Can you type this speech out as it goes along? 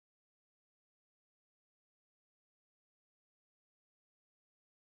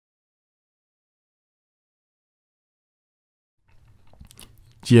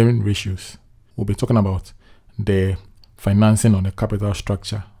gearing ratios. We'll be talking about the financing or the capital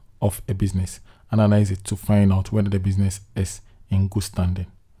structure of a business. Analyze it to find out whether the business is in good standing.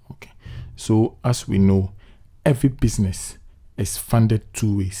 Okay. So as we know, every business is funded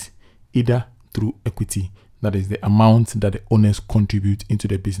two ways, either through equity, that is the amount that the owners contribute into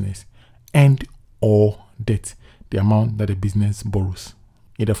the business, and or debt, the amount that the business borrows,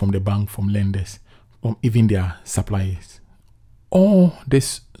 either from the bank, from lenders, or even their suppliers. All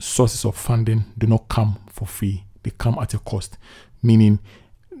these sources of funding do not come for free. They come at a cost, meaning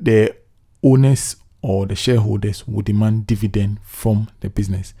the owners or the shareholders will demand dividend from the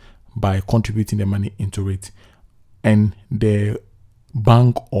business by contributing the money into it, and the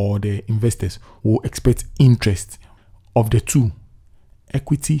bank or the investors will expect interest. Of the two,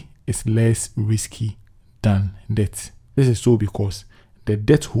 equity is less risky than debt. This is so because the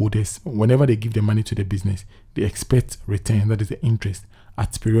debt holders, whenever they give the money to the business, they expect return, that is the interest,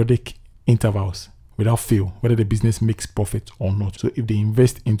 at periodic intervals without fail, whether the business makes profit or not. So if they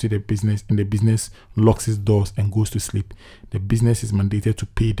invest into the business and the business locks its doors and goes to sleep, the business is mandated to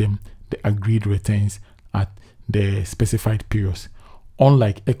pay them the agreed returns at the specified periods.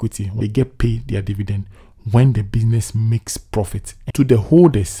 Unlike equity, they get paid their dividend when the business makes profit. To the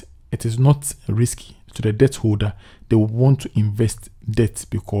holders, it is not risky. To the debt holder, they will want to invest debt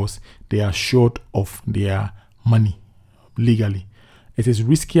because they are short of their money legally. It is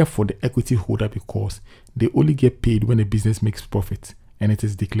riskier for the equity holder because they only get paid when the business makes profit and it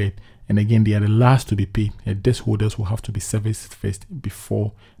is declared. And again, they are the last to be paid. The debt holders will have to be serviced first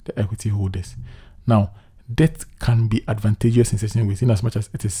before the equity holders. Now, debt can be advantageous in certain ways, in as much as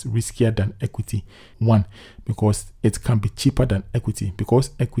it is riskier than equity. One, because it can be cheaper than equity,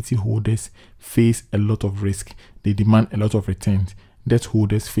 because equity holders face a lot of risk. They demand a lot of returns. Debt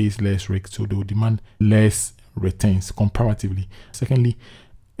holders face less risk, so they will demand less returns comparatively. Secondly,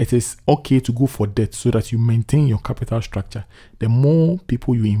 it is okay to go for debt so that you maintain your capital structure. The more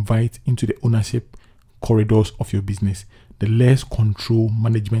people you invite into the ownership corridors of your business, the less control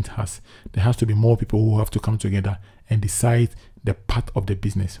management has. There has to be more people who have to come together and decide the path of the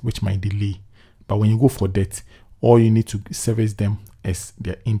business, which might delay. But when you go for debt, all you need to service them is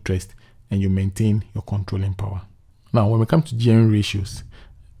their interest, and you maintain your controlling power. Now, when we come to gearing ratios,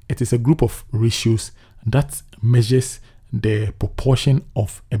 it is a group of ratios that measures the proportion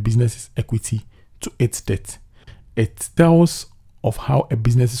of a business's equity to its debt. It tells of how a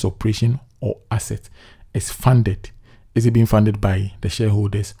business's operation or asset is funded. Is it being funded by the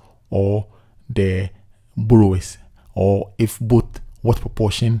shareholders or the borrowers? Or if both, what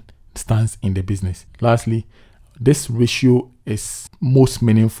proportion stands in the business? Lastly, this ratio is most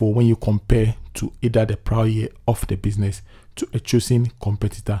meaningful when you compare to either the prior year of the business to a chosen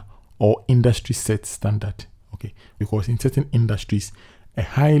competitor or industry set standard. Okay, because in certain industries, a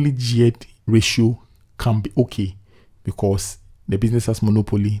highly geared ratio can be okay because the business has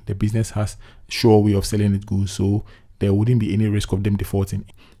monopoly, the business has sure way of selling its goods, so there wouldn't be any risk of them defaulting.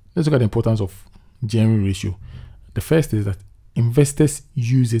 Let's look at the importance of gearing ratio. The first is that investors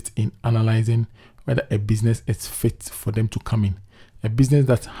use it in analyzing whether a business is fit for them to come in. A business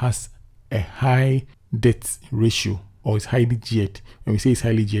that has a high debt ratio or is highly geared, when we say it's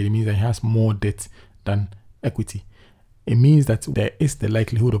highly geared, it means that it has more debt than equity. It means that there is the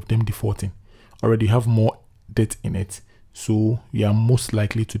likelihood of them defaulting. Already you have more debt in it, so you are most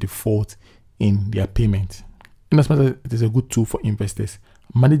likely to default in their payment. In as much as it is a good tool for investors,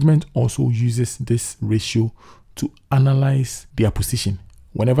 management also uses this ratio to analyze their position.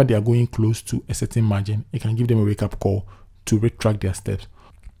 Whenever they are going close to a certain margin, it can give them a wake-up call to retract their steps.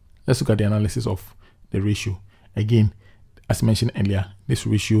 Let's look at the analysis of the ratio. Again, as mentioned earlier, this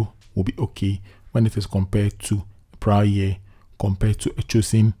ratio will be okay when it is compared to a prior year, compared to a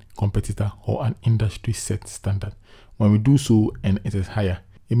chosen competitor or an industry set standard. When we do so and it is higher,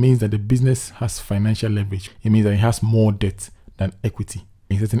 it means that the business has financial leverage. It means that it has more debt than equity.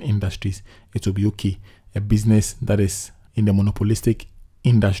 In certain industries, it will be okay. A business that is in the monopolistic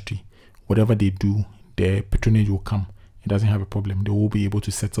industry, whatever they do, their patronage will come. It doesn't have a problem. They will be able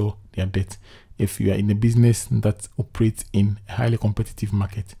to settle their debt. If you are in a business that operates in a highly competitive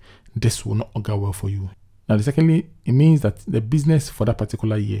market, this will not augur well for you. Now, secondly, it means that the business for that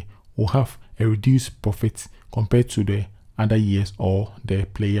particular year will have a reduced profit compared to the other years or the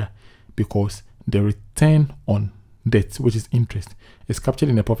player, because the return on debt, which is interest, is captured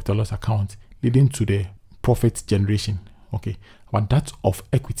in the profit or loss account, leading to the profit generation. Okay, but that of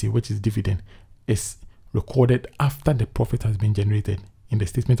equity, which is dividend, is recorded after the profit has been generated in the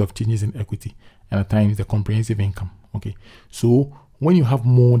statement of changes in equity, and at times the comprehensive income. Okay, so when you have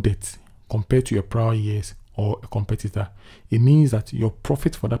more debt compared to your prior years or a competitor, it means that your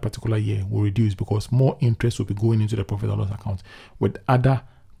profit for that particular year will reduce because more interest will be going into the profit or loss account, with other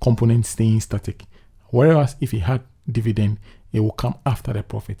components staying static. Whereas if you had dividend, it will come after the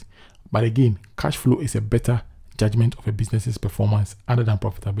profit. But again, cash flow is a better judgment of a business's performance other than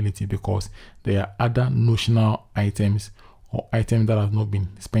profitability, because there are other notional items or items that have not been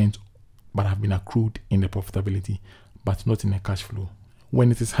spent but have been accrued in the profitability but not in the cash flow.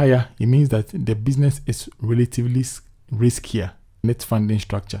 When it is higher, it means that the business is relatively riskier. Net funding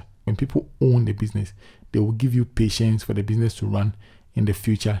structure. When people own the business, they will give you patience for the business to run. In the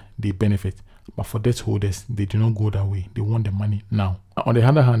future, they benefit. But for debt holders, they do not go that way. They want the money now. On the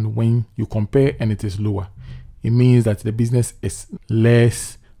other hand, when you compare and it is lower, it means that the business is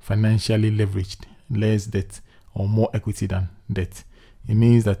less financially leveraged, less debt or more equity than debt. It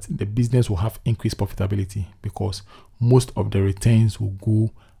means that the business will have increased profitability because most of the returns will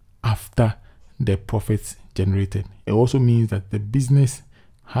go after the profits generated. It also means that the business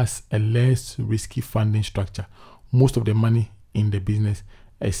has a less risky funding structure. Most of the money in the business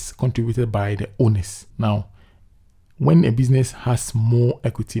is contributed by the owners. Now, when a business has more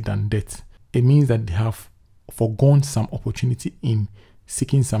equity than debt, it means that they have forgone some opportunity in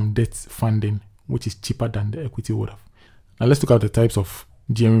seeking some debt funding, which is cheaper than the equity would have. Now, let's look at the types of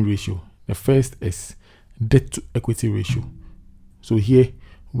gearing ratio. The first is debt to equity ratio. So here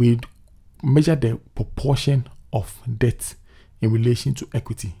we measure the proportion of debt in relation to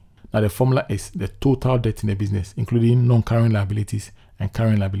equity. Now, the formula is the total debt in the business, including non-current liabilities and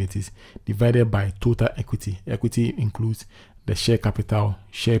current liabilities, divided by total equity. Equity includes the share capital,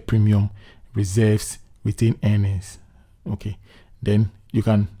 share premium, reserves, retained earnings. Okay, then you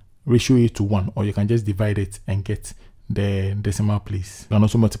can ratio it to 1, or you can just divide it and get the decimal place. You can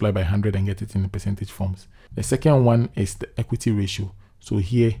also multiply by 100 and get it in the percentage forms. The second one is the equity ratio. So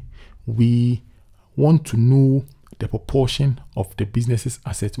here we want to know the proportion of the business's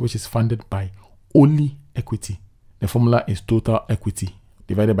assets which is funded by only equity. The formula is total equity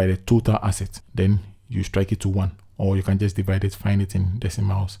divided by the total asset. Then you strike it to 1, or you can just divide it, find it in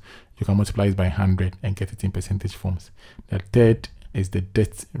decimals. You can multiply it by 100 and get it in percentage forms. The third is the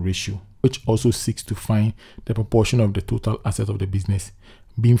debt ratio, which also seeks to find the proportion of the total assets of the business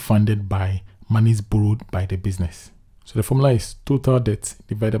being funded by monies borrowed by the business. So the formula is total debt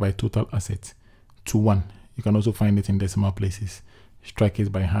divided by total assets to 1. You can also find it in decimal places. Strike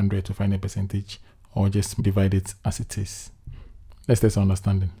it by 100 to find a percentage, or just divide it as it is. Let's test our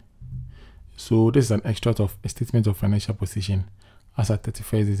understanding. So this is an extract of a statement of financial position as at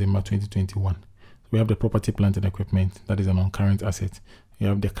 31st December 2021. We have the property, plant and equipment, that is an non-current asset. We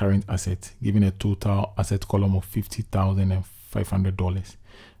have the current asset, giving a total asset column of $50,500.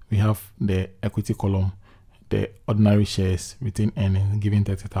 We have the equity column, the ordinary shares, retained earnings, giving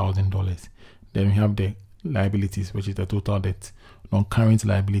 $30,000. Then we have the liabilities, which is the total debt, non-current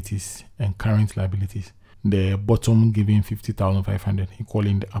liabilities and current liabilities. The bottom giving $50,500,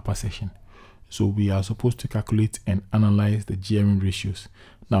 equaling the upper section. So we are supposed to calculate and analyze the gearing ratios.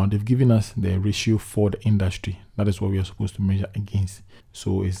 Now they've given us the ratio for the industry. That is what we are supposed to measure against.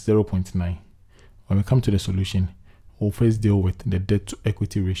 So it's 0.9. When we come to the solution, we'll first deal with the debt to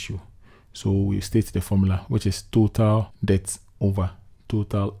equity ratio. So we state the formula, which is total debt over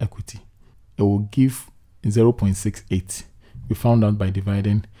total equity. It will give 0.68. We found out by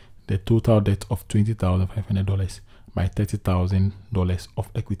dividing the total debt of $20,500 by $30,000 of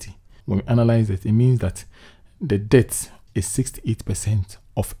equity. When we analyze it, it means that the debt is 68%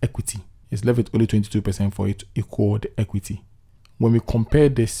 of equity. It's left with only 22% for it to equal the equity. When we compare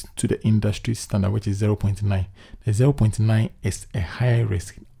this to the industry standard, which is 0.9, the 0.9 is a higher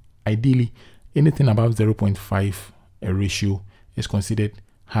risk. Ideally, anything above 0.5 a ratio is considered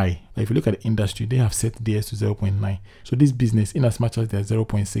high. But if you look at the industry, they have set theirs to 0.9. So this business, in as much as their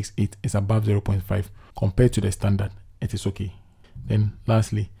 0.68 is above 0.5 compared to the standard, it is okay. Then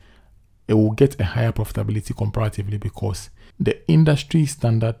lastly, it will get a higher profitability comparatively because the industry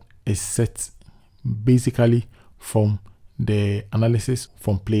standard is set basically from the analysis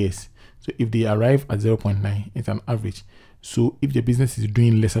from players. So if they arrive at 0.9, it's an average. So if the business is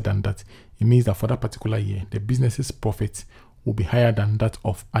doing lesser than that, it means that for that particular year, the business's profit will be higher than that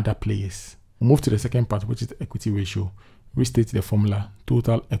of other players. We'll move to the second part, which is the equity ratio. Restate the formula,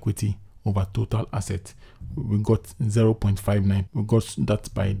 total equity over total asset. We got 0.59. We got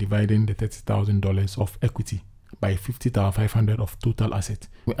that by dividing the $30,000 of equity by $50,500 of total asset.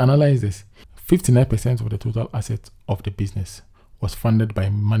 We analyze this. 59% of the total asset of the business was funded by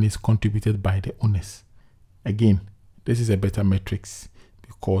monies contributed by the owners. Again, this is a better metrics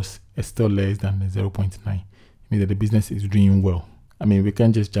because it's still less than the 0.9. It means that the business is doing well. I mean, we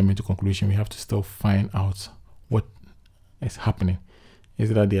can't just jump into conclusion. We have to still find out what is happening.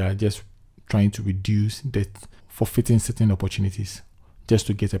 Is it that they are just trying to reduce debt, forfeiting certain opportunities just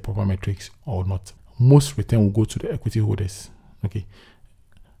to get a proper metrics or not? Most return will go to the equity holders. Okay.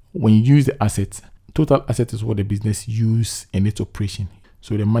 When you use the assets, total asset is what the business use in its operation.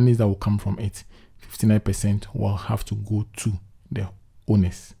 So the money that will come from it, 59% will have to go to the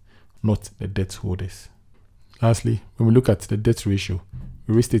owners, not the debt holders. Lastly, when we look at the debt ratio,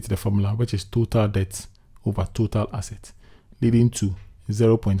 we restate the formula, which is total debt over total assets, leading to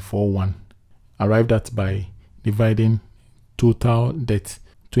 0.41, arrived at by dividing total debt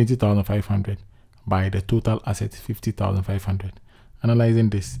 20,500 by the total asset 50,500. Analyzing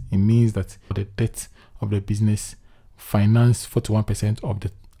this, it means that the debt of the business finance 41% of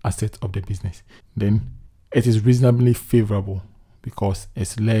the assets of the business. Then it is reasonably favorable because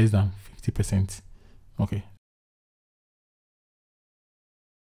it's less than 50%. Okay,